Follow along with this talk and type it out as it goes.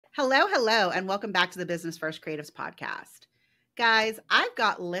Hello, hello, and welcome back to the Business First Creatives podcast. Guys, I've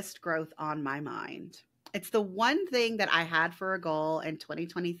got list growth on my mind. It's the one thing that I had for a goal in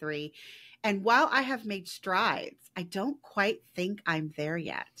 2023. And while I have made strides, I don't quite think I'm there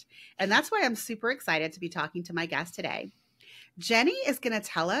yet. And that's why I'm super excited to be talking to my guest today. Jenny is going to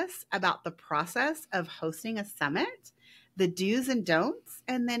tell us about the process of hosting a summit, the do's and don'ts,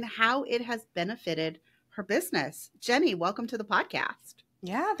 and then how it has benefited her business. Jenny, welcome to the podcast.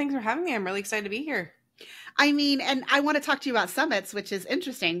 Yeah, thanks for having me. I'm really excited to be here. And I want to talk to you about summits, which is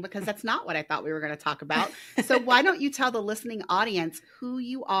interesting because that's not what I thought we were going to talk about. So why don't you tell the listening audience who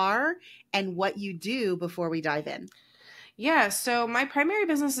you are and what you do before we dive in? Yeah, so my primary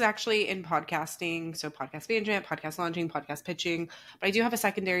business is actually in podcasting. So podcast management, podcast launching, podcast pitching. But I do have a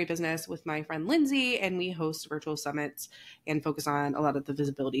secondary business with my friend Lindsay, and we host virtual summits and focus on a lot of the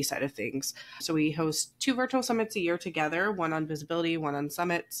visibility side of things. So we host 2 virtual summits a year together, one on visibility, one on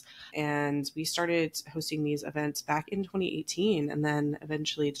summits. And we started hosting these events back in 2018 and then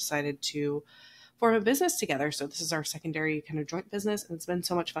eventually decided to form a business together. So this is our secondary kind of joint business. And it's been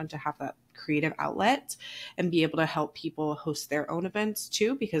so much fun to have that creative outlet and be able to help people host their own events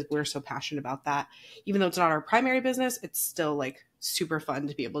too, because we're so passionate about that. Even though it's not our primary business, it's still like super fun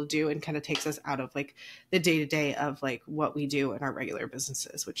to be able to do and kind of takes us out of like the day-to-day of like what we do in our regular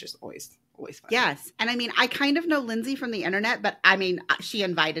businesses, which is always fun. Yes. And I mean, I kind of know Lindsay from the internet, but I mean, she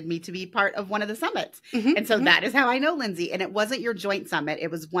invited me to be part of one of the summits. And so that is how I know Lindsay. And it wasn't your joint summit. It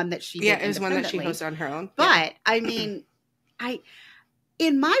was one that she did. Yeah, it was one that she hosted on her own. But I mean,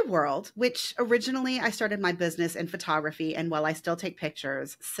 in my world, which originally I started my business in photography, and while I still take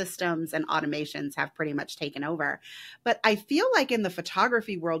pictures, systems and automations have pretty much taken over. But I feel like in the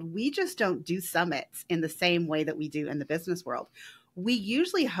photography world, we just don't do summits in the same way that we do in the business world. We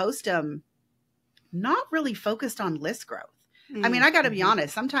usually host them not really focused on list growth. I mean, I got to be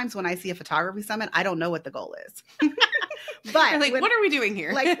honest. Sometimes when I see a photography summit, I don't know what the goal is. But like, what are we doing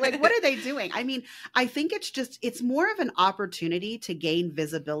here? like, what are they doing? I mean, I think it's more of an opportunity to gain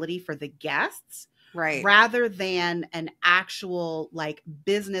visibility for the guests, right? Rather than an actual like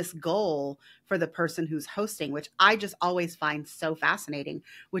business goal for the person who's hosting, which I just always find so fascinating,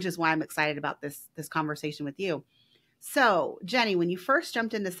 which is why I'm excited about this conversation with you. So, Jenny, when you first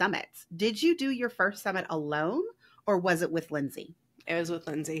jumped into summits, did you do your first summit alone or was it with Lindsay? It was with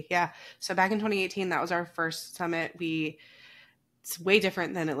Lindsay, yeah. So back in 2018, that was our first summit. It's way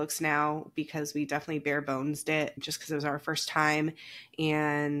different than it looks now because we definitely bare bonesed it just because it was our first time.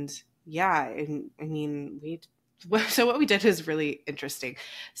 And yeah, so what we did was really interesting.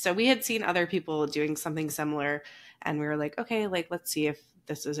 So we had seen other people doing something similar and we were like, okay, like, let's see if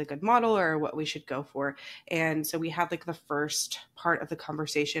this is a good model or what we should go for. And so we had like the first part of the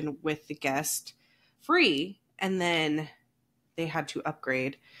conversation with the guest free, and then they had to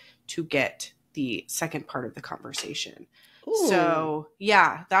upgrade to get the second part of the conversation. Ooh. So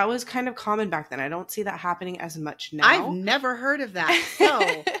yeah, that was kind of common back then. I don't see that happening as much now. I've never heard of that.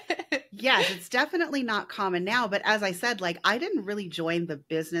 So yes, it's definitely not common now. But as I said, like I didn't really join the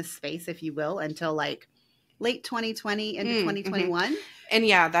business space, if you will, until like late 2020 into 2021. And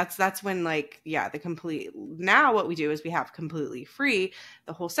yeah, that's when like, yeah, now what we do is we have completely free.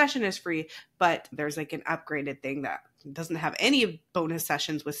 The whole session is free, but there's like an upgraded thing that doesn't have any bonus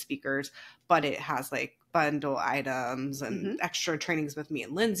sessions with speakers, but it has like bundle items and extra trainings with me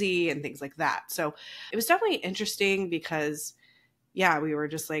and Lindsay and things like that. So it was definitely interesting because yeah, we were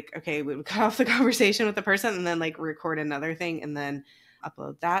just like, okay, we would cut off the conversation with the person and then like record another thing and then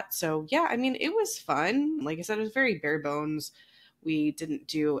upload that. So yeah, I mean, it was fun. Like I said, it was very bare bones. We didn't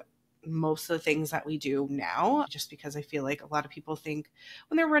do most of the things that we do now, just because I feel like a lot of people think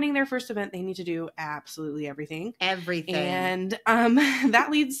when they're running their first event, they need to do absolutely everything. And that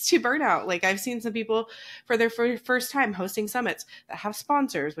leads to burnout. Like I've seen some people for their first time hosting summits that have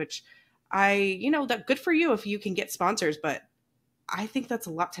sponsors, which that good for you if you can get sponsors, but I think that's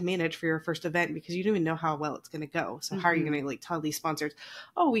a lot to manage for your first event because you don't even know how well it's going to go. So how are you going to like tell these sponsors,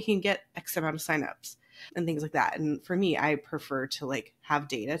 oh, we can get X amount of signups and things like that. And for me, I prefer to like have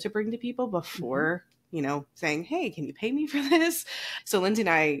data to bring to people before, saying, hey, can you pay me for this? So Lindsay and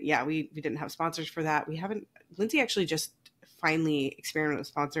I, yeah, we didn't have sponsors for that. Lindsay actually just finally experimented with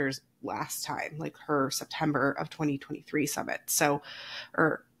sponsors last time, like her September of 2023 summit.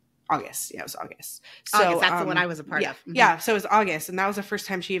 Or August. Yeah, it was August. So August, that's the one I was a part of. Yeah, so it was August. And that was the first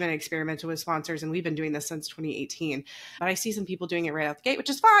time she even experimented with sponsors. And we've been doing this since 2018. But I see some people doing it right out the gate, which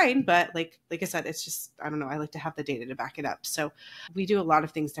is fine. But like I said, it's just, I don't know. I like to have the data to back it up. So we do a lot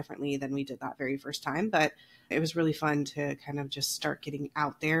of things differently than we did that very first time. But It was really fun to kind of just start getting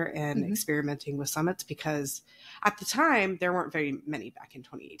out there and experimenting with summits, because at the time there weren't very many back in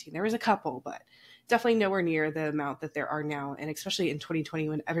 2018. There was a couple, but definitely nowhere near the amount that there are now. And especially in 2020,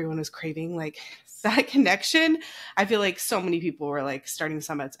 when everyone was craving like that connection, I feel like so many people were like starting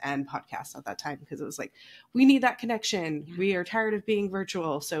summits and podcasts at that time, because it was like, we need that connection. We are tired of being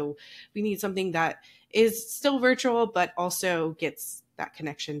virtual. So we need something that is still virtual, but also gets that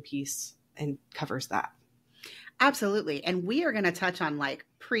connection piece and covers that. Absolutely. And we are going to touch on like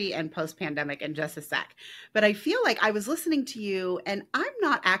pre and post pandemic in just a sec. But I feel like I was listening to you and I'm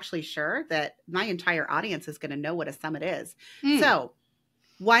not actually sure that my entire audience is going to know what a summit is. So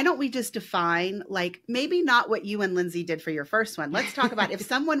why don't we just define, like, maybe not what you and Lindsay did for your first one. Let's talk about if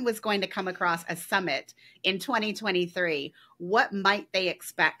someone was going to come across a summit in 2023, what might they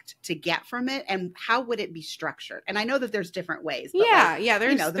expect to get from it and how would it be structured? And I know that there's different ways. But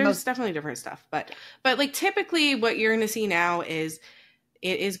there's definitely different stuff. But like typically what you're going to see now is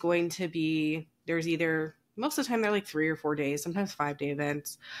it is going to be, there's either, most of the time they're like 3 or 4 days, sometimes 5-day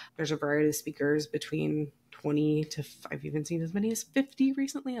events. There's a variety of speakers between 20 to, I've even seen as many as 50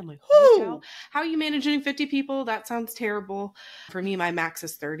 recently. I'm like, holy cow, how are you managing 50 people? That sounds terrible. For me, my max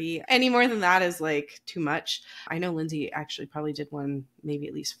is 30. Any more than that is like too much. I know Lindsay actually probably did one, maybe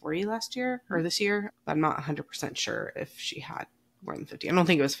at least 40 last year or this year, but I'm not 100% sure if she had more than 50. I don't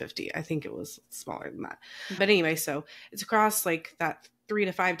think it was 50. I think it was smaller than that. But anyway, so it's across like that 3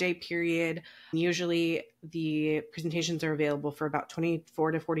 to 5 day period. Usually the presentations are available for about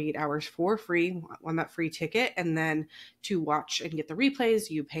 24 to 48 hours for free on that free ticket. And then to watch and get the replays,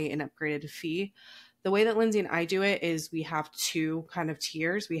 you pay an upgraded fee. The way that Lindsay and I do it is we have 2 kind of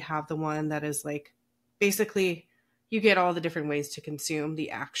tiers. We have the one that is like, basically you get all the different ways to consume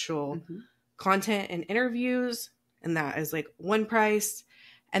the actual content and interviews. And that is like one price.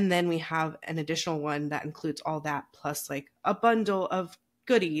 And then we have an additional one that includes all that plus like a bundle of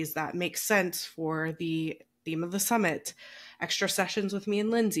goodies that make sense for the theme of the summit, extra sessions with me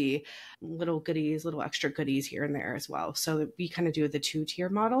and Lindsay, little goodies, little extra goodies here and there as well. So we kind of do the 2-tier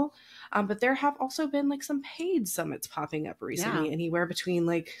model. But there have also been like some paid summits popping up recently, anywhere between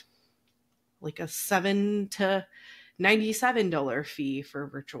like a $7 to $97 fee for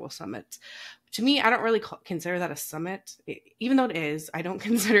virtual summits. To me, I don't really consider that a summit, even though it is. I don't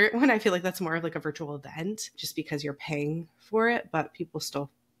consider it one. I feel like that's more of like a virtual event just because you're paying for it, but people still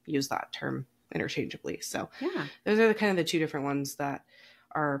use that term interchangeably. So those are the kind of the 2 different ones that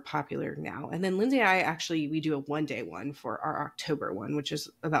are popular now. And then Lindsay and I we do a 1-day one for our October one, which is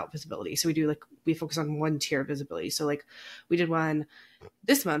about visibility. So we focus on 1 tier of visibility. So like we did one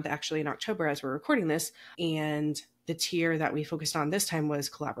this month, actually in October as we're recording this, and the tier that we focused on this time was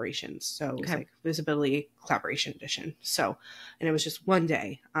collaborations. So it was like visibility collaboration edition. So, and it was just 1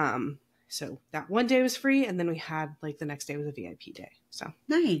 day. So that 1 day was free. And then we had like the next day was a VIP day. So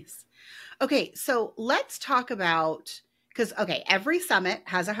nice. Okay. So let's talk about, because, every summit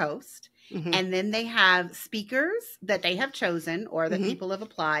has a host and then they have speakers that they have chosen or that people have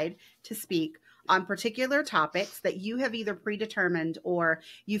applied to speak on particular topics that you have either predetermined or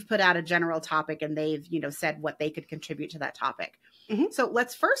you've put out a general topic and they've, said what they could contribute to that topic. So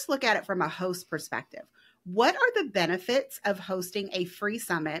let's first look at it from a host perspective. What are the benefits of hosting a free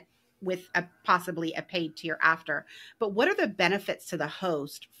summit with possibly a paid tier after? But what are the benefits to the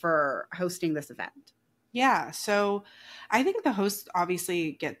host for hosting this event? Yeah, so I think the host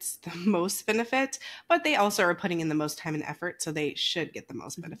obviously gets the most benefit, but they also are putting in the most time and effort, so they should get the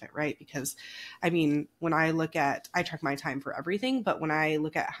most benefit, right? Because, I mean, when I track my time for everything, but when I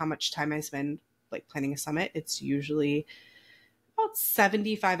look at how much time I spend like planning a summit, it's usually about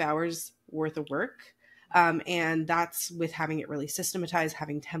 75 hours worth of work. And that's with having it really systematized,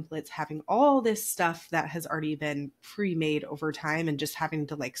 having templates, having all this stuff that has already been pre-made over time and just having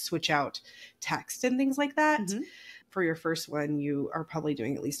to like switch out text and things like that. For your first one, you are probably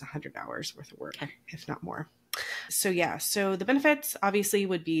doing at least 100 hours worth of work, if not more. So so the benefits obviously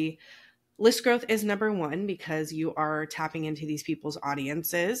would be list growth is number 1 because you are tapping into these people's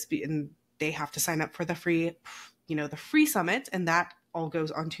audiences and they have to sign up for the free summit, and that all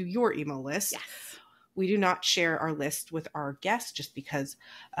goes onto your email list. Yes. We do not share our list with our guests just because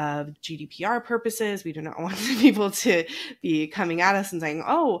of GDPR purposes. We do not want people to be coming at us and saying,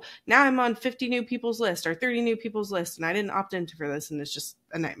 oh, now I'm on 50 new people's list or 30 new people's list and I didn't opt into for this. And it's just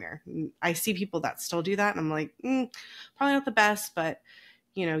a nightmare. I see people that still do that. And I'm like, probably not the best, but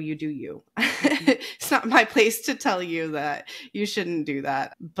you do you. Mm-hmm. It's not my place to tell you that you shouldn't do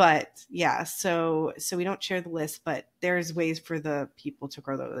that. But yeah, so we don't share the list, but there's ways for the people to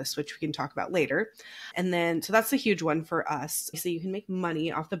grow the list, which we can talk about later. And then, so that's a huge one for us. So you can make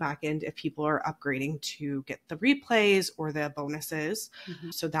money off the back end if people are upgrading to get the replays or the bonuses.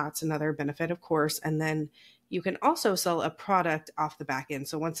 Mm-hmm. So that's another benefit, of course. And then you can also sell a product off the back end.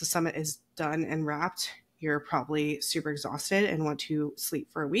 So once the summit is done and wrapped, you're probably super exhausted and want to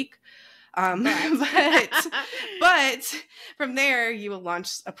sleep for a week. But from there, you will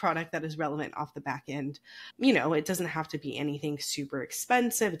launch a product that is relevant off the back end. It doesn't have to be anything super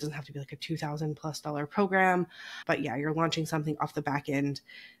expensive. It doesn't have to be like a $2,000+ program. But yeah, you're launching something off the back end.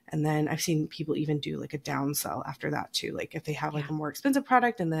 And then I've seen people even do like a downsell after that too. Like if they have like a more expensive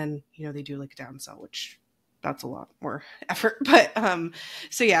product and then, they do like a downsell, which that's a lot more effort. But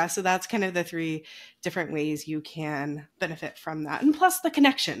so that's kind of the 3 different ways you can benefit from that. And plus the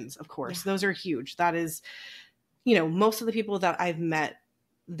connections, of course, those are huge. That is, most of the people that I've met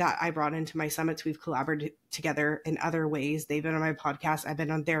that I brought into my summits, we've collaborated together in other ways. They've been on my podcast. I've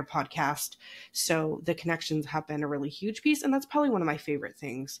been on their podcast. So the connections have been a really huge piece. And that's probably one of my favorite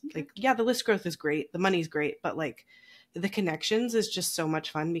things. Okay. Like, yeah, the list growth is great. The money's great. But like the connections is just so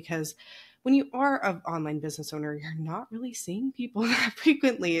much fun because when you are an online business owner, you're not really seeing people that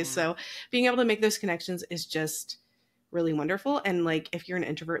frequently. Yeah. So being able to make those connections is just really wonderful. And like, if you're an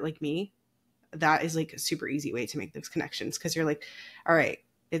introvert like me, that is like a super easy way to make those connections. Cause you're like, all right,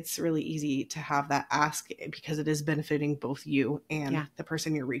 it's really easy to have that ask because it is benefiting both you and the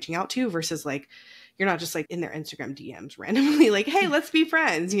person you're reaching out to versus like, you're not just like in their Instagram DMs randomly like, hey, let's be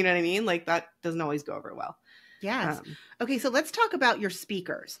friends. You know what I mean? Like that doesn't always go over well. Yes. Okay. So let's talk about your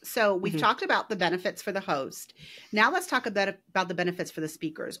speakers. So we've talked about the benefits for the host. Now let's talk about the benefits for the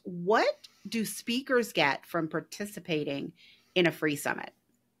speakers. What do speakers get from participating in a free summit?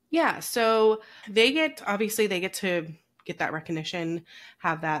 Yeah. So they get to get that recognition,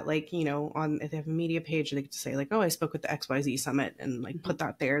 have that like, if they have a media page, they get to say like, oh, I spoke with the XYZ summit and like put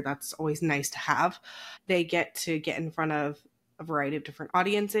that there. That's always nice to have. They get to get in front of a variety of different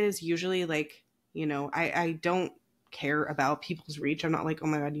audiences. Usually like, I don't care about people's reach. I'm not like, oh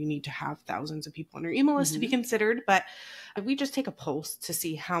my God, you need to have thousands of people on your email list to be considered. But we just take a pulse to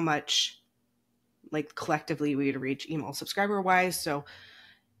see how much like collectively we would reach email subscriber wise. So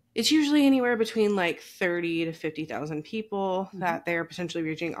it's usually anywhere between like 30 to 50,000 people that they're potentially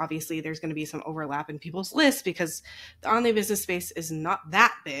reaching. Obviously, there's going to be some overlap in people's lists because the online business space is not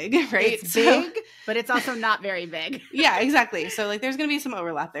that big, right? It's big, but it's also not very big. Yeah, exactly. So like there's going to be some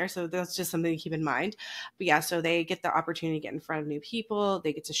overlap there. So that's just something to keep in mind. But yeah, so they get the opportunity to get in front of new people.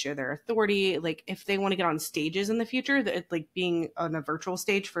 They get to share their authority. Like if they want to get on stages in the future, that like being on a virtual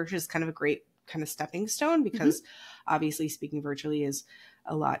stage first is kind of a great kind of stepping stone because obviously speaking virtually is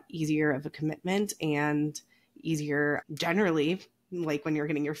a lot easier of a commitment and easier generally, like when you're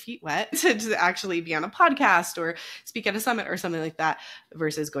getting your feet wet to actually be on a podcast or speak at a summit or something like that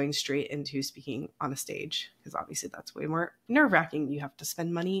versus going straight into speaking on a stage. Because obviously that's way more nerve-wracking. You have to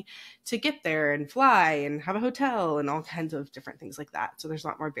spend money to get there and fly and have a hotel and all kinds of different things like that. So there's a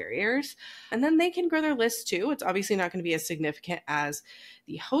lot more barriers. And then they can grow their list too. It's obviously not going to be as significant as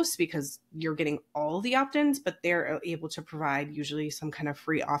the hosts because you're getting all the opt-ins, but they're able to provide usually some kind of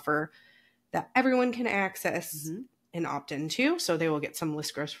free offer that everyone can access and opt into. So they will get some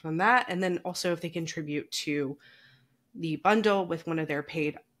list growth from that. And then also if they contribute to the bundle with one of their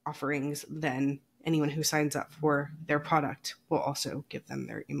paid offerings, then anyone who signs up for their product will also give them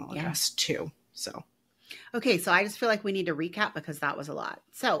their email address too. So. Okay. So I just feel like we need to recap because that was a lot.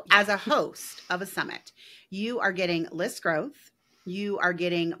 So as a host of a summit, you are getting list growth. You are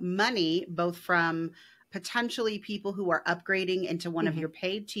getting money, both from potentially people who are upgrading into one of your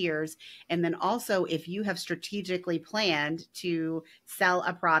paid tiers. And then also if you have strategically planned to sell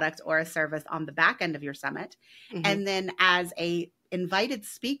a product or a service on the back end of your summit. And then as a invited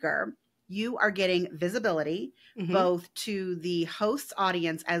speaker, you are getting visibility both to the host's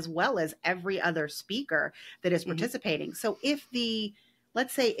audience as well as every other speaker that is participating. So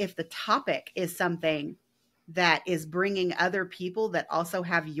let's say if the topic is something that is bringing other people that also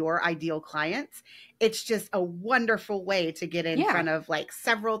have your ideal clients, it's just a wonderful way to get in front of like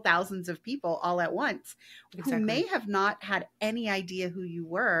several thousands of people all at once who may have not had any idea who you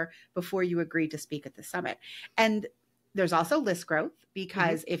were before you agreed to speak at the summit. And there's also list growth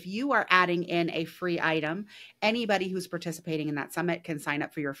because if you are adding in a free item, anybody who's participating in that summit can sign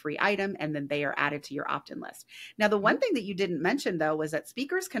up for your free item and then they are added to your opt-in list. Now, the one thing that you didn't mention though was that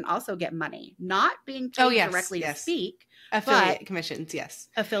speakers can also get money, not being paid directly to speak. Affiliate commissions, yes.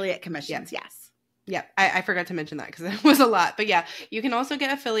 Affiliate commissions, yes. Yeah, I forgot to mention that because it was a lot. But yeah, you can also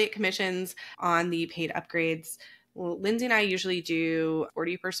get affiliate commissions on the paid upgrades. Well, Lindsay and I usually do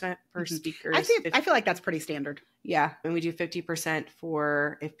 40% for speakers. I feel like that's pretty standard. Yeah, and we do 50%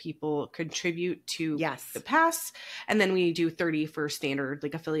 for if people contribute to the pass, and then we do 30 for standard,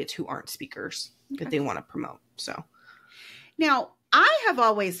 like affiliates who aren't speakers that they want to promote. So now I have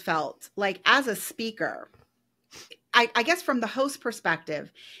always felt like as a speaker, I guess from the host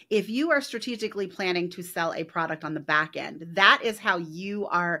perspective, if you are strategically planning to sell a product on the back end, that is how you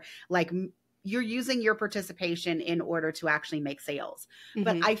are like you're using your participation in order to actually make sales.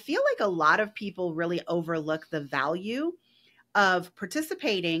 But I feel like a lot of people really overlook the value of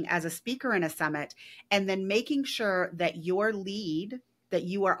participating as a speaker in a summit and then making sure that your lead that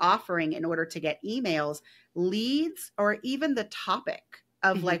you are offering in order to get emails leads, or even the topic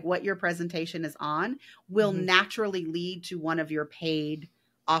of like what your presentation is on will naturally lead to one of your paid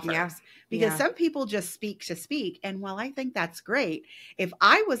offers. Because some people just speak to speak. And while I think that's great, if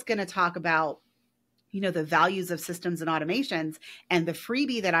I was going to talk about, you know, the values of systems and automations, and the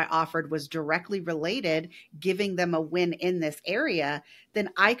freebie that I offered was directly related, giving them a win in this area, then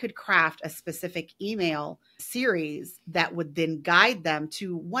I could craft a specific email series that would then guide them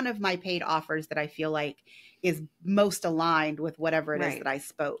to one of my paid offers that I feel like is most aligned with whatever it is that I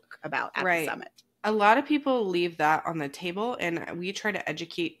spoke about at the summit. A lot of people leave that on the table, and we try to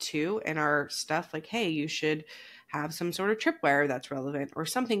educate too in our stuff, like, hey, you should have some sort of tripwire that's relevant or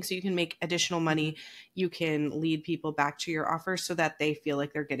something so you can make additional money. You can lead people back to your offers so that they feel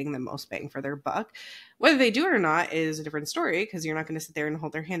like they're getting the most bang for their buck. Whether they do it or not is a different story, because you're not going to sit there and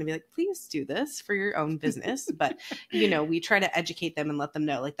hold their hand and be like, please do this for your own business. But, you know, we try to educate them and let them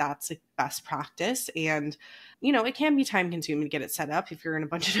know like that's a best practice. And, you know, it can be time consuming to get it set up if you're in a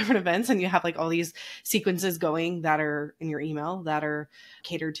bunch of different events and you have like all these sequences going that are in your email that are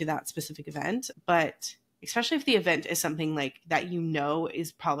catered to that specific event. But especially if the event is something like that, you know,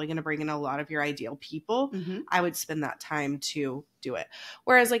 is probably going to bring in a lot of your ideal people, I would spend that time to do it.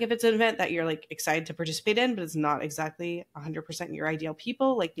 Whereas like if it's an event that you're like excited to participate in, but it's not exactly 100% your ideal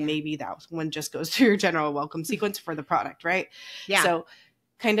people, like maybe that one just goes to your general welcome sequence for the product, right? Yeah. So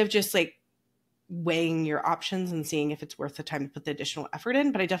kind of just like weighing your options and seeing if it's worth the time to put the additional effort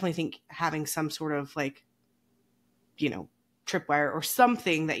in. But I definitely think having some sort of like, you know, tripwire or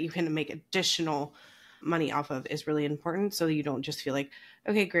something that you can make additional money off of is really important, so you don't just feel like,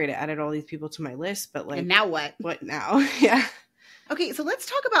 okay, great, I added all these people to my list, but like, and now what now? Yeah. Okay, so let's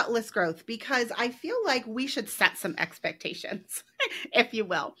talk about list growth, because I feel like we should set some expectations, if you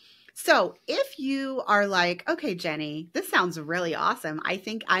will. So if you are like, okay, Jenny, this sounds really awesome, I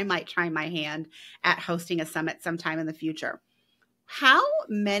think I might try my hand at hosting a summit sometime in the future. How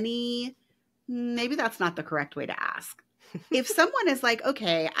many, maybe that's not the correct way to ask. If someone is like,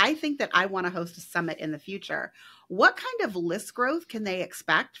 okay, I think that I want to host a summit in the future, what kind of list growth can they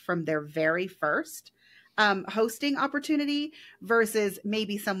expect from their very first hosting opportunity versus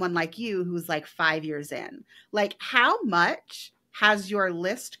maybe someone like you who's like 5 years in? Like, how much has your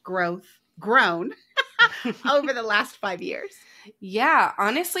list growth grown over the last 5 years? Yeah,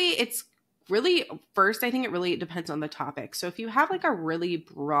 honestly, it's really, first, I think it really depends on the topic. So if you have like a really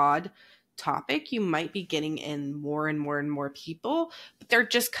broad topic, you might be getting in more and more and more people, but they're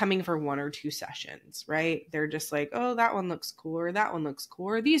just coming for 1 or 2 sessions, right? They're just like, oh, that one looks cool, or that one looks cool,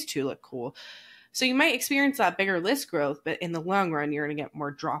 or these 2 look cool. So you might experience that bigger list growth, but in the long run, you're going to get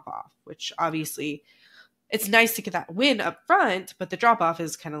more drop off, which obviously it's nice to get that win up front, but the drop off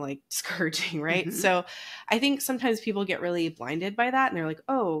is kind of like discouraging, right? So I think sometimes people get really blinded by that, and they're like,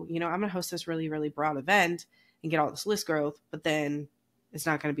 oh, you know, I'm going to host this really, really broad event and get all this list growth, but then it's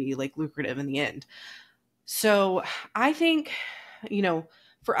not going to be like lucrative in the end. So I think, you know,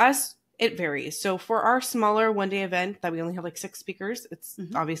 for us, it varies. So for our smaller one-day event that we only have like 6 speakers, it's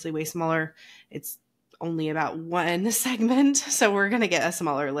obviously way smaller. It's only about 1 segment. So we're going to get a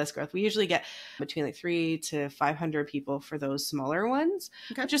smaller list growth. We usually get between like 300 to 500 people for those smaller ones,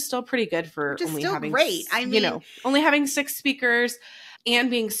 which is still pretty good for only having, great. I mean, you know, only having 6 speakers and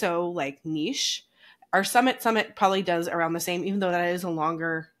being so like niche. Our summit probably does around the same, even though that is a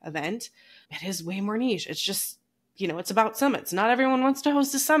longer event. It is way more niche. It's just, you know, it's about summits. Not everyone wants to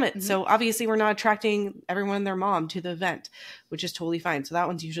host a summit. So obviously we're not attracting everyone and their mom to the event, which is totally fine. So that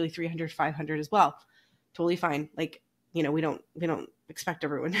one's usually 300, 500 as well. Totally fine. Like, you know, we don't expect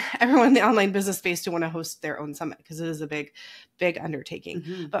everyone in the online business space to want to host their own summit, because it is a big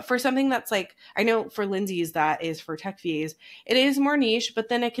undertaking. But for something that's like, I know for Lindsay's, that is for tech VAs, it is more niche, but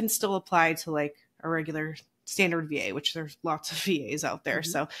then it can still apply to like a regular standard VA, which there's lots of VAs out there.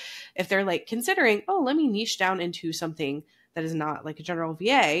 So if they're like considering, oh, let me niche down into something that is not like a general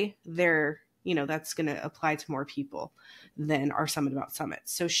VA, they're that's going to apply to more people than our Summit About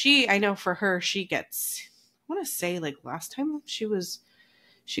Summits. So I know for her, she gets, I want to say like last time she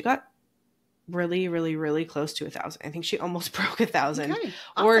got really, really, really close to 1,000. I think she almost broke 1,000, okay.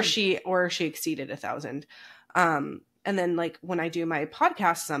 Awesome. or she exceeded 1,000. And then like when I do my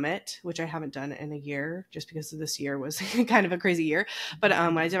podcast summit, which I haven't done in a year just because this year was kind of a crazy year. But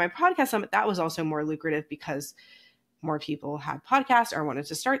when I did my podcast summit, that was also more lucrative because more people had podcasts or wanted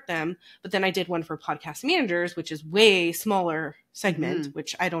to start them. But then I did one for podcast managers, which is way smaller segment,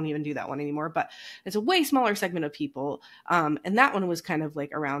 which I don't even do that one anymore, but it's a way smaller segment of people. And that one was kind of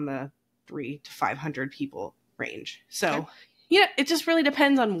like around the 300 to 500 people range. So it just really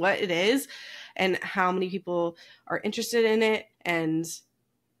depends on what it is and how many people are interested in it. And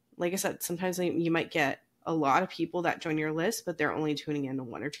like I said, sometimes you might get a lot of people that join your list, but they're only tuning in to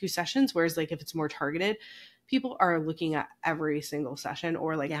 1 or 2 sessions. Whereas like if it's more targeted, people are looking at every single session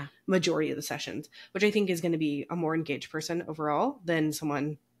or like majority of the sessions, which I think is going to be a more engaged person overall than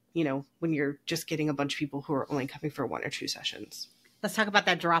someone, when you're just getting a bunch of people who are only coming for 1 or 2 sessions. Let's talk about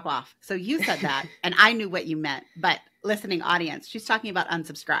that drop off. So you said that, and I knew what you meant, but listening audience, she's talking about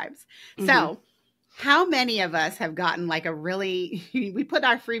unsubscribes. So how many of us have gotten like we put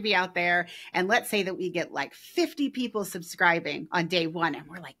our freebie out there, and let's say that we get like 50 people subscribing on day 1, and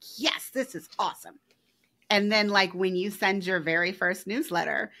we're like, yes, this is awesome. And then like when you send your very first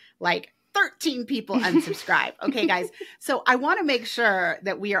newsletter, like 13 people unsubscribe. Okay, guys. So I want to make sure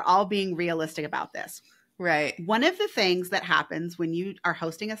that we are all being realistic about this. Right. One of the things that happens when you are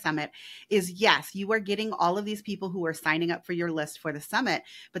hosting a summit is, yes, you are getting all of these people who are signing up for your list for the summit,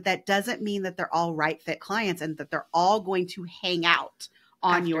 but that doesn't mean that they're all right fit clients and that they're all going to hang out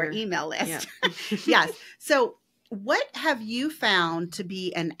on your email list. Yeah. Yes. So what have you found to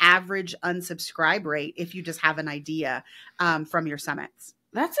be an average unsubscribe rate if you just have an idea from your summits?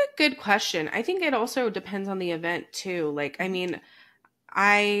 That's a good question. I think it also depends on the event too. Like, I mean,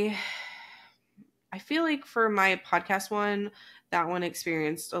 I feel like for my podcast one, that one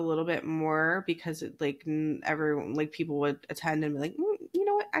experienced a little bit more because it, like everyone, like people would attend and be like, you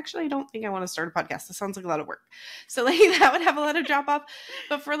know what? Actually, I don't think I want to start a podcast. This sounds like a lot of work. So like that would have a lot of drop off.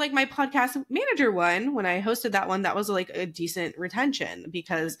 But for like my podcast manager one, when I hosted that one, that was like a decent retention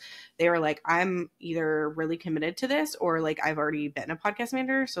because they were like, I'm either really committed to this or like I've already been a podcast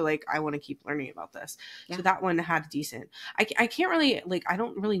manager. So like I want to keep learning about this. Yeah. So that one had decent. I can't really like, I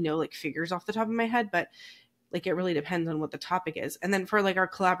don't really know like figures off the top of my head, but like it really depends on what the topic is. And then for like our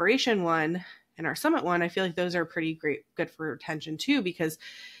collaboration one and our summit one, I feel like those are pretty good for retention too, because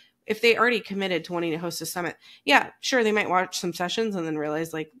if they already committed to wanting to host a summit, yeah, sure, they might watch some sessions and then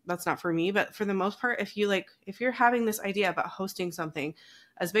realize like that's not for me. But for the most part, if you're having this idea about hosting something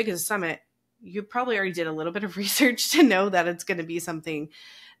as big as a summit, you probably already did a little bit of research to know that it's going to be something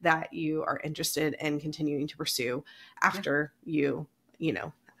that you are interested in continuing to pursue after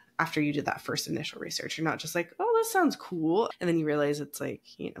after you did that first initial research. You're not just like, oh, this sounds cool. And then you realize it's like,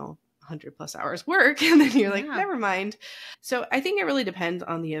 100 plus hours work. And then you're like, never mind. So I think it really depends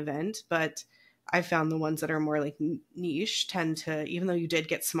on the event, but I found the ones that are more like niche tend to, even though you did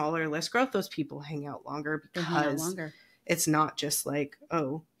get smaller list growth, those people hang out longer because it's not just like,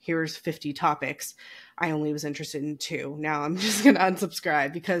 oh, here's 50 topics. I only was interested in 2. Now I'm just going to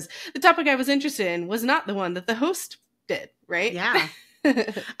unsubscribe because the topic I was interested in was not the one that the host did. Right. Yeah.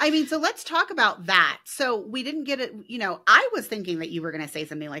 I mean, so let's talk about that. So we didn't get it. I was thinking that you were going to say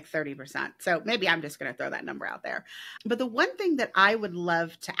something like 30%. So maybe I'm just going to throw that number out there. But the one thing that I would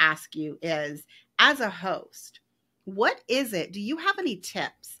love to ask you is, as a host, what is it? Do you have any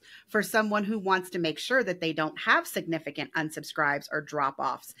tips for someone who wants to make sure that they don't have significant unsubscribes or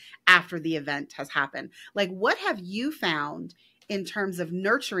drop-offs after the event has happened? Like, what have you found in terms of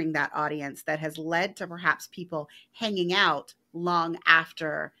nurturing that audience that has led to perhaps people hanging out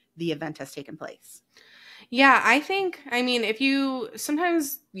after the event has taken place? Yeah,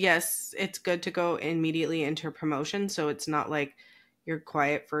 sometimes, yes, it's good to go immediately into promotion. So it's not like you're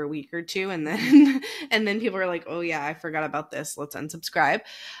quiet for a week or 2 and then people are like, oh yeah, I forgot about this. Let's unsubscribe.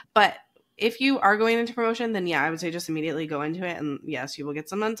 But if you are going into promotion, then yeah, I would say just immediately go into it. And yes, you will get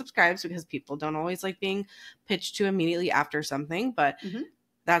some unsubscribes because people don't always like being pitched to immediately after something, but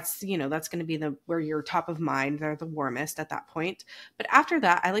that's going to be where you're top of mind. They're the warmest at that point. But after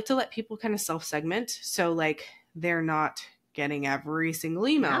that, I like to let people kind of self-segment. So like they're not getting every single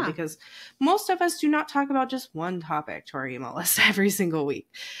email because most of us do not talk about just one topic to our email list every single week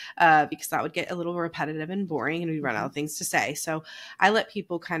because that would get a little repetitive and boring and we'd run out of things to say. So I let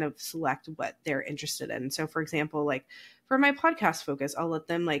people kind of select what they're interested in. So for example, like for my podcast focus, I'll let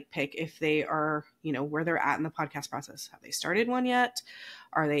them like pick if they are, where they're at in the podcast process. Have they started one yet?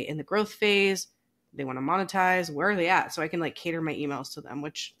 Are they in the growth phase? They want to monetize? Where are they at? So I can like cater my emails to them,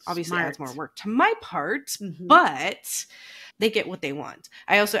 which obviously adds more work to my part, but they get what they want.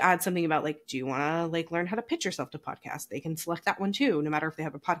 I also add something about like, do you want to like learn how to pitch yourself to podcast? They can select that one too, no matter if they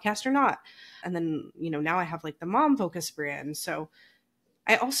have a podcast or not. And then, you know, now I have like the mom focus brand. So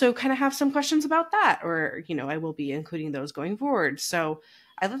I also kind of have some questions about that, or, you know, I will be including those going forward. So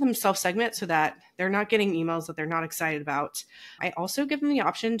I let them self-segment so that they're not getting emails that they're not excited about. I also give them the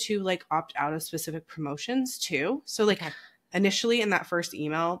option to like opt out of specific promotions too. So like initially in that first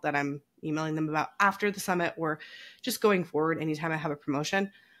email that I'm emailing them about after the summit, or just going forward, anytime I have a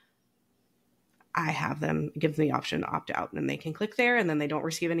promotion, I have them give them the option to opt out, and they can click there and then they don't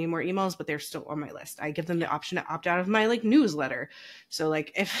receive any more emails, but they're still on my list. I give them the option to opt out of my like newsletter. So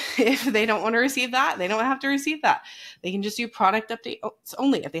like if they don't want to receive that, they don't have to receive that. They can just do product updates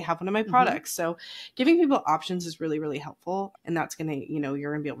only if they have one of my products. So giving people options is really, really helpful. And that's going to, you know,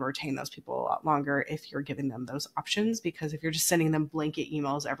 you're going to be able to retain those people a lot longer if you're giving them those options, because if you're just sending them blanket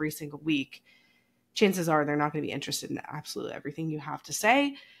emails every single week, chances are they're not going to be interested in absolutely everything you have to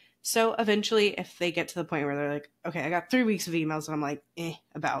say. So eventually, if they get to the point where they're like, okay, I got 3 weeks of emails and I'm like,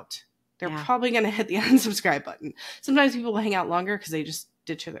 about, they're probably going to hit the unsubscribe button. Sometimes people will hang out longer because they just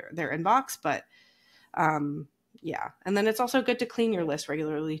ditch their inbox. But yeah. And then it's also good to clean your list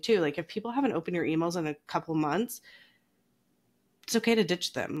regularly too. Like if people haven't opened your emails in a couple months, it's okay to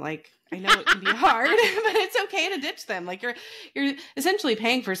ditch them. Like I know it can be hard, but it's okay to ditch them. Like you're essentially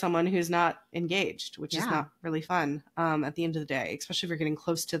paying for someone who's not engaged, which is not really fun at the end of the day, especially if you're getting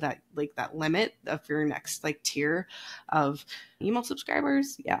close to that, like that limit of your next like tier of email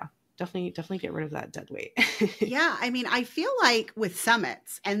subscribers. Yeah. Definitely get rid of that dead weight. Yeah. I mean, I feel like with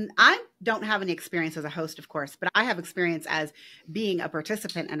summits, and I don't have any experience as a host, of course, but I have experience as being a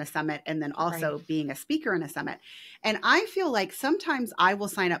participant in a summit and then also being a speaker in a summit. And I feel like sometimes I will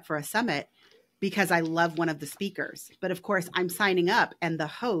sign up for a summit because I love one of the speakers. But of course, I'm signing up and the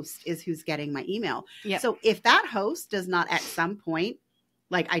host is who's getting my email. Yep. So if that host does not at some point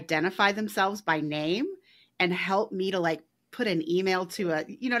like identify themselves by name and help me to like put an email to a,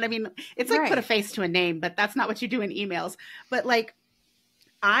 you know what I mean? It's like put a face to a name, but that's not what you do in emails. But like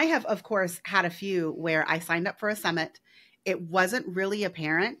I have, of course, had a few where I signed up for a summit. It wasn't really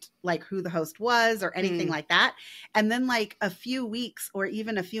apparent like who the host was or anything like that. And then like a few weeks or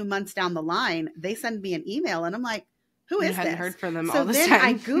even a few months down the line, they send me an email and I'm like, who is this? I hadn't heard from them so all this then time.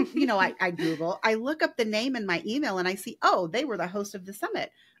 I Google, I look up the name in my email and I see, oh, they were the host of the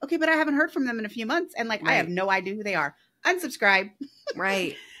summit. Okay, but I haven't heard from them in a few months. And like, I have no idea who they are. Unsubscribe.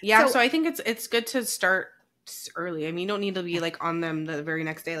 Right. Yeah. So I think it's good to start early. I mean, you don't need to be like on them the very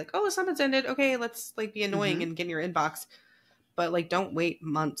next day, like, oh, the summit's ended. Okay, let's like be annoying and get in your inbox. But like, don't wait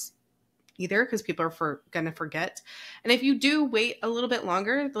months either, because people are gonna forget. And if you do wait a little bit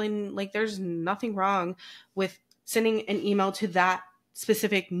longer, then like there's nothing wrong with sending an email to that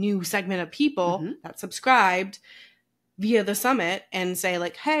specific new segment of people that subscribed via the summit and say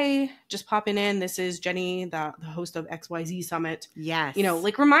like, hey, just popping in. This is Jenny, the host of XYZ Summit. Yes. You know,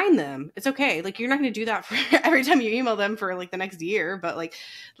 like remind them. It's okay. Like you're not going to do that for every time you email them for like the next year, but like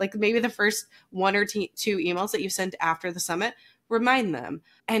maybe the first 1 or 2 emails that you sent after the summit, remind them.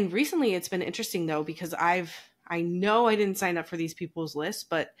 And recently it's been interesting though, because I know I didn't sign up for these people's list,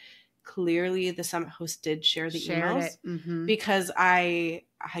 but clearly the summit host did share the emails because I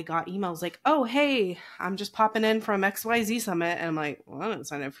got emails like, oh, hey, I'm just popping in from XYZ Summit. And I'm like, well, I didn't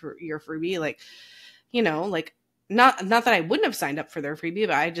sign up for your freebie. Like, you know, like not that I wouldn't have signed up for their freebie,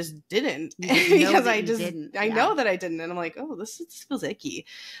 but I just didn't because I know that I didn't. And I'm like, oh, this feels icky.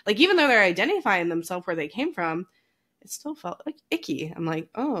 Like, even though they're identifying themselves where they came from, it still felt like icky. I'm like,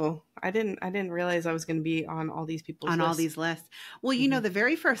 oh, I didn't realize I was going to be on all these people's lists. All these lists. Well, you know, the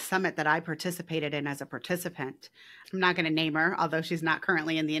very first summit that I participated in as a participant, I'm not going to name her, although she's not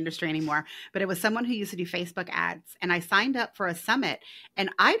currently in the industry anymore, but it was someone who used to do Facebook ads. And I signed up for a summit.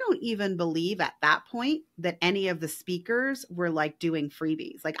 And I don't even believe at that point that any of the speakers were like doing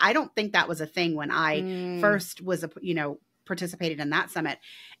freebies. Like, I don't think that was a thing when I first was, participated in that summit.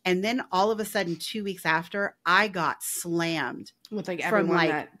 And then all of a sudden, 2 weeks after, I got slammed with like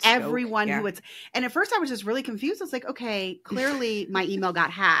everyone who would. And at first I was just really confused. I was like, okay, clearly my email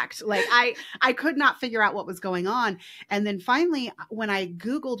got hacked. Like I could not figure out what was going on. And then finally, when I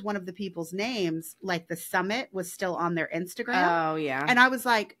Googled one of the people's names, like the summit was still on their Instagram. Oh yeah. And I was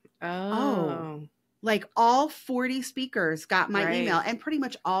like, oh. Like all 40 speakers got my email and pretty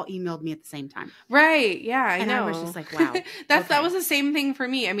much all emailed me at the same time. Right. Yeah, I know. I was just like, wow. That was the same thing for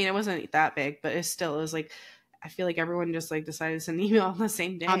me. I mean, it wasn't that big, but it was like, I feel like everyone just like decided to send an email on the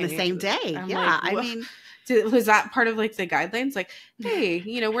same day. On the same day. I'm yeah. like, I mean, Was that part of like the guidelines? Like, hey,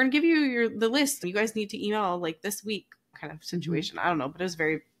 you know, we're gonna give you the list. You guys need to email like this week kind of situation. I don't know, but it was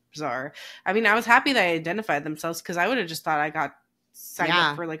very bizarre. I mean, I was happy they identified themselves because I would have just thought I got signed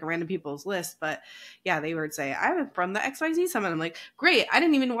up for like a random people's list. But yeah, they would say, I'm from the XYZ Summit. I'm like, great. I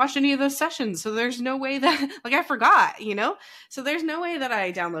didn't even watch any of those sessions. So there's no way that, like, I forgot, you know? So there's no way that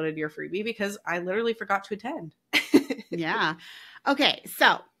I downloaded your freebie because I literally forgot to attend. Yeah. Okay.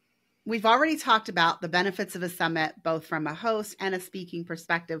 So we've already talked about the benefits of a summit, both from a host and a speaking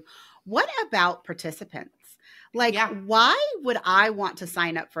perspective. What about participants? Like, why would I want to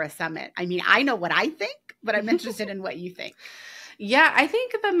sign up for a summit? I mean, I know what I think, but I'm interested in what you think. Yeah, I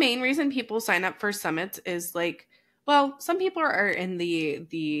think the main reason people sign up for summits is like, well, some people are in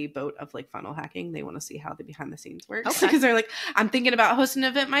the boat of like funnel hacking. They want to see how the behind the scenes works because they're like, I'm thinking about hosting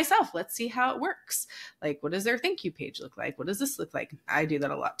an event myself. Let's see how it works. Like, what does their thank you page look like? What does this look like? I do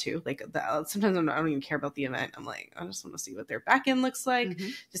that a lot too. Like sometimes I don't even care about the event. I'm like, I just want to see what their back end looks like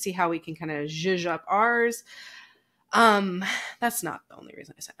to see how we can kind of zhuzh up ours. That's not the only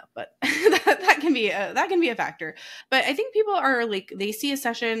reason I sign up, but that can be a factor. But I think people are like, they see a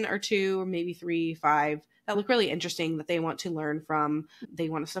session or two, or maybe 3, 5 that look really interesting that they want to learn from. They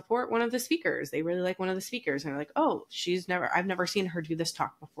want to support one of the speakers. They really like one of the speakers and they're like, oh, I've never seen her do this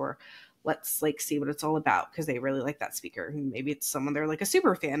talk before. Let's like see what it's all about because they really like that speaker. And maybe it's someone they're like a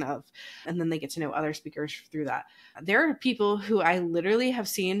super fan of. And then they get to know other speakers through that. There are people who I literally have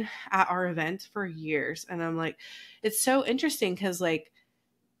seen at our event for years. And I'm like, it's so interesting because like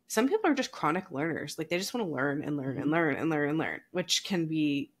some people are just chronic learners. Like they just want to learn and learn and learn and learn and learn, which can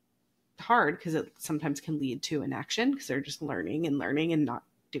be hard because it sometimes can lead to inaction because they're just learning and not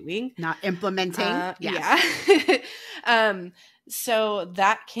doing, not implementing. Yeah. So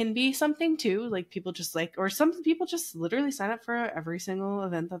that can be something too. Like people just like, or some people just literally sign up for every single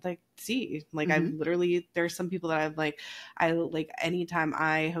event that they see. Like there's some people that I like anytime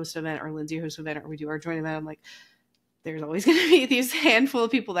I host an event or Lindsay hosts an event or we do our joint event, I'm like, there's always going to be these handful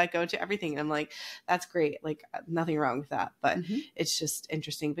of people that go to everything. And I'm like, that's great. Like nothing wrong with that, but it's just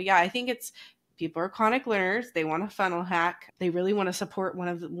interesting. But yeah, I think people are chronic learners. They want to funnel hack. They really want to support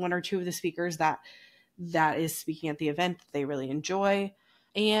one or two of the speakers that is speaking at the event that they really enjoy.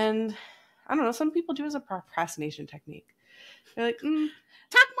 And I don't know, some people do it as a procrastination technique. They're like, talk more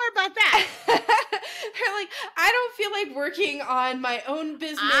about that. They're like, I don't feel like working on my own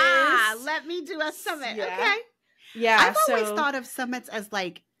business. Let me do a summit. Yeah. Okay. Yeah. I've always thought of summits as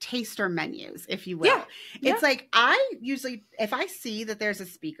like taster menus, if you will. It's like I usually, if I see that there's a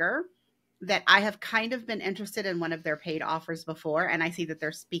speaker that I have kind of been interested in one of their paid offers before, and I see that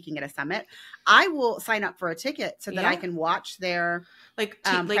they're speaking at a summit, I will sign up for a ticket so that I can watch their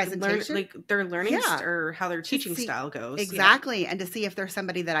presentation, their learning or how their teaching style goes. Exactly. And to see if there's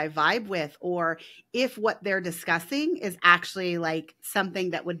somebody that I vibe with, or if what they're discussing is actually like something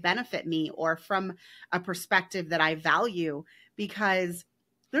that would benefit me or from a perspective that I value, because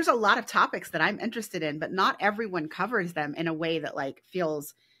there's a lot of topics that I'm interested in, but not everyone covers them in a way that like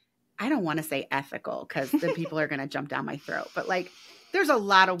feels, I don't want to say ethical because then people are going to jump down my throat, but like there's a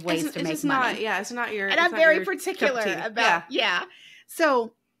lot of ways to make money. It's not your, and I'm very particular about,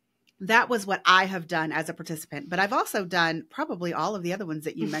 So that was what I have done as a participant, but I've also done probably all of the other ones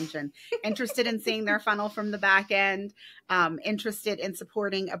that you mentioned. Interested in seeing their funnel from the back end, interested in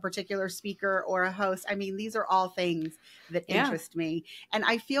supporting a particular speaker or a host. I mean, these are all things that interest me. And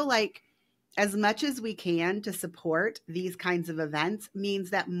I feel like as much as we can to support these kinds of events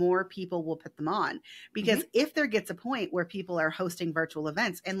means that more people will put them on. Because if there gets a point where people are hosting virtual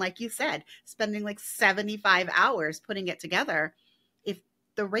events, and like you said, spending like 75 hours putting it together, if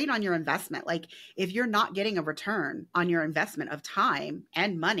the rate on your investment, like if you're not getting a return on your investment of time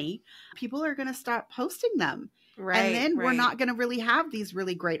and money, people are going to stop hosting them. Right, and then we're not going to really have these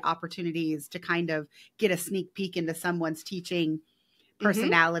really great opportunities to kind of get a sneak peek into someone's teaching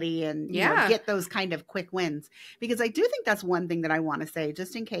personality and you know, get those kind of quick wins. Because I do think that's one thing that I want to say,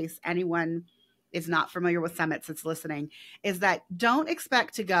 just in case anyone is not familiar with summits that's listening, is that don't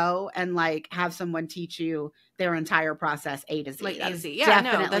expect to go and like have someone teach you their entire process A to Z. Like A to Z. Yeah,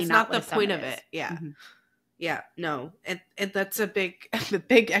 no, that's not the point of it. Yeah. Yeah, no, and that's a big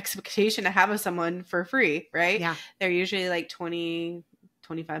expectation to have of someone for free, right? Yeah. They're usually like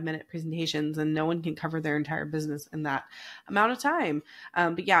 25-minute presentations, and no one can cover their entire business in that amount of time.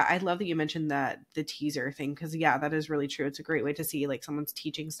 But yeah, I love that you mentioned the teaser thing, because that is really true. It's a great way to see like someone's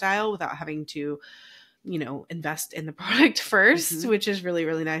teaching style without having to, invest in the product first, which is really,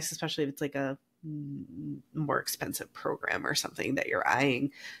 really nice, especially if it's like a more expensive program or something that you're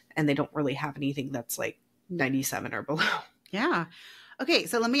eyeing and they don't really have anything that's like 97 or below. Yeah. Okay,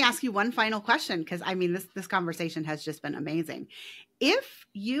 so let me ask you one final question, because I mean, this conversation has just been amazing. If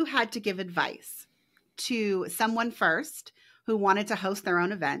you had to give advice to someone first who wanted to host their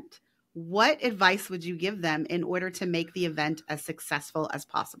own event, what advice would you give them in order to make the event as successful as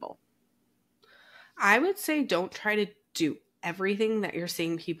possible? I would say don't try to do everything that you're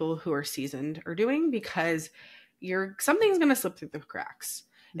seeing people who are seasoned are doing, because something's going to slip through the cracks.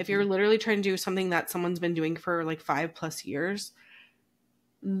 If you're literally trying to do something that someone's been doing for like 5+ years,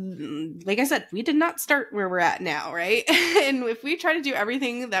 like I said, we did not start where we're at now, right? And if we try to do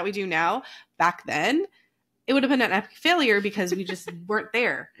everything that we do now back then, it would have been an epic failure, because we just weren't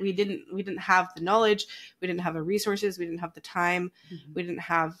there. We didn't have the knowledge, we didn't have the resources, we didn't have the time, we didn't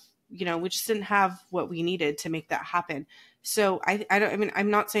have, we just didn't have what we needed to make that happen. So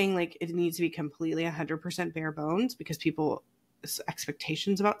I'm not saying like it needs to be completely 100% bare bones, because people's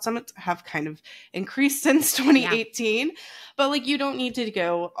expectations about summits have kind of increased since 2018. Yeah. But like, you don't need to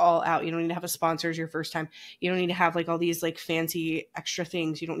go all out. You don't need to have a sponsor your first time. You don't need to have like all these like fancy extra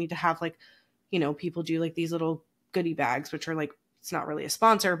things. You don't need to have like, people do like these little goodie bags, which are like, it's not really a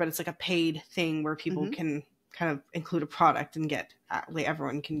sponsor, but it's like a paid thing where people can kind of include a product and get, like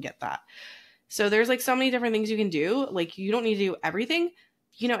everyone can get that. So there's like so many different things you can do. Like, you don't need to do everything,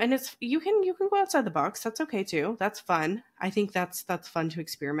 and it's, you can go outside the box. That's okay too. That's fun. I think that's fun to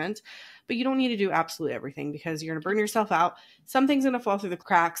experiment, but you don't need to do absolutely everything, because you're going to burn yourself out. Something's going to fall through the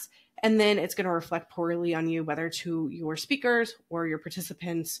cracks, and then it's going to reflect poorly on you, whether to your speakers or your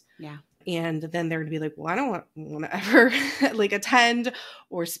participants. Yeah. And then they're going to be like, well, I don't want to ever like attend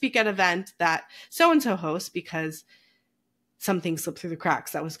or speak at an event that so-and-so hosts, because something slipped through the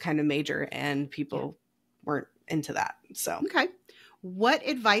cracks that was kind of major and people weren't into that. So, okay. What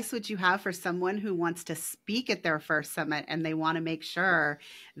advice would you have for someone who wants to speak at their first summit and they want to make sure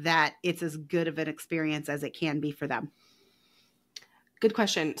that it's as good of an experience as it can be for them? Good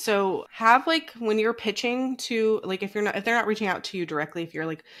question. So have like, when you're pitching to, like, if they're not reaching out to you directly, if you're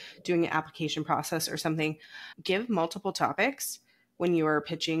like doing an application process or something, give multiple topics when you are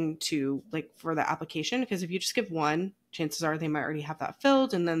pitching to like for the application. Because if you just give one, chances are they might already have that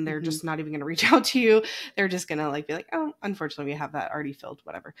filled, and then they're just not even going to reach out to you. They're just going to like be like, oh, unfortunately we have that already filled,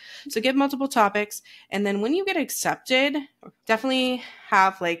 whatever. So give multiple topics. And then when you get accepted, definitely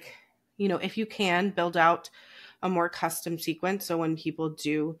have like, if you can, build out a more custom sequence. So when people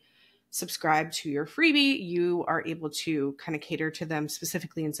do subscribe to your freebie, you are able to kind of cater to them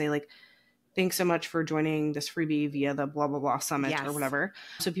specifically and say like, thanks so much for joining this freebie via the blah, blah, blah summit or whatever.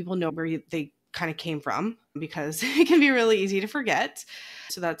 So people know where they kind of came from, because it can be really easy to forget.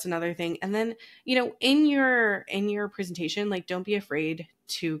 So that's another thing. And then, in your presentation, like, don't be afraid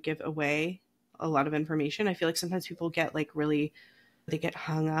to give away a lot of information. I feel like sometimes people get like they get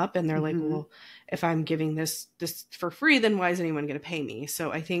hung up, and they're like, well, if I'm giving this for free, then why is anyone going to pay me?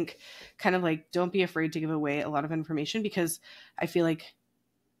 So I think kind of like, don't be afraid to give away a lot of information, because I feel like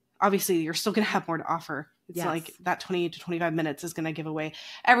obviously you're still going to have more to offer. It's like that 20 to 25 minutes is going to give away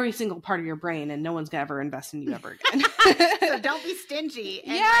every single part of your brain, and no one's going to ever invest in you ever again. So don't be stingy.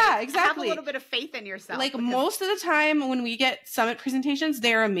 And exactly. Have a little bit of faith in yourself. Like, most of the time when we get summit presentations,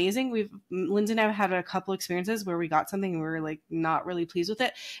 they're amazing. Lindsay and I have had a couple experiences where we got something and we were like not really pleased with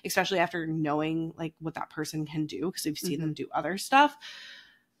it, especially after knowing like what that person can do, because we've seen them do other stuff.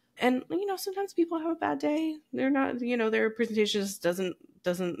 And, sometimes people have a bad day. They're not, their presentation just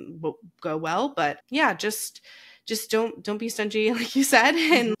doesn't go well. But yeah, just don't be stingy, like you said,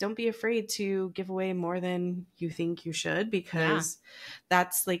 and don't be afraid to give away more than you think you should, because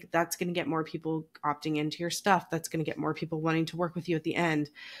that's going to get more people opting into your stuff. That's going to get more people wanting to work with you at the end,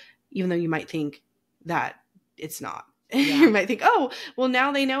 even though you might think that it's not. You might think, oh, well,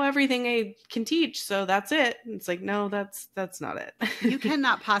 now they know everything I can teach, so that's it. It's like, no, that's not it. You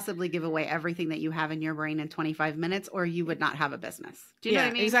cannot possibly give away everything that you have in your brain in 25 minutes, or you would not have a business. Do you know what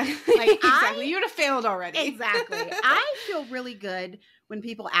I mean? Exactly. Like, exactly. You would have failed already. Exactly. I feel really good when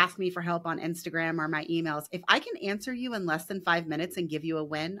people ask me for help on Instagram or my emails. If I can answer you in less than 5 minutes and give you a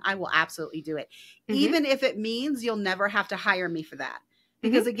win, I will absolutely do it. Even if it means you'll never have to hire me for that.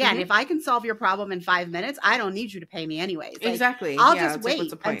 Because again, if I can solve your problem in 5 minutes, I don't need you to pay me anyways. Like, exactly. I'll just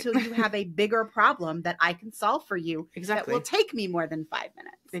wait until you have a bigger problem that I can solve for you. That will take me more than 5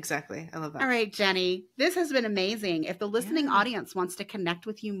 minutes. Exactly. I love that. All right, Jenny, this has been amazing. If the listening audience wants to connect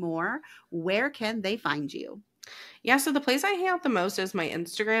with you more, where can they find you? Yeah, so the place I hang out the most is my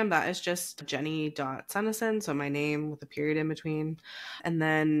Instagram. That is just jenny.suneson, so my name with a period in between. And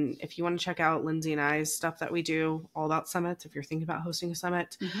then if you want to check out Lindsay and I's stuff that we do all about summits, if you're thinking about hosting a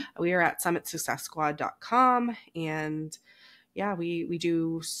summit, we are at summitsuccesssquad.com. And yeah, we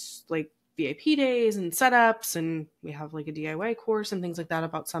do like VIP days and setups, and we have like a DIY course and things like that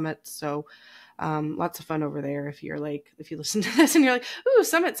about Summit. So lots of fun over there. If you listen to this and you're like, ooh,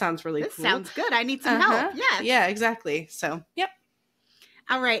 Summit sounds really This cool. sounds good. I need some help. Yes. Yeah, exactly. So, yep.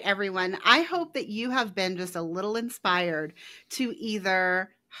 All right, everyone. I hope that you have been just a little inspired to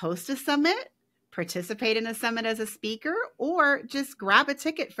either host a summit, participate in a summit as a speaker, or just grab a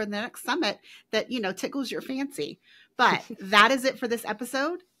ticket for the next summit that, tickles your fancy. But that is it for this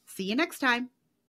episode. See you next time.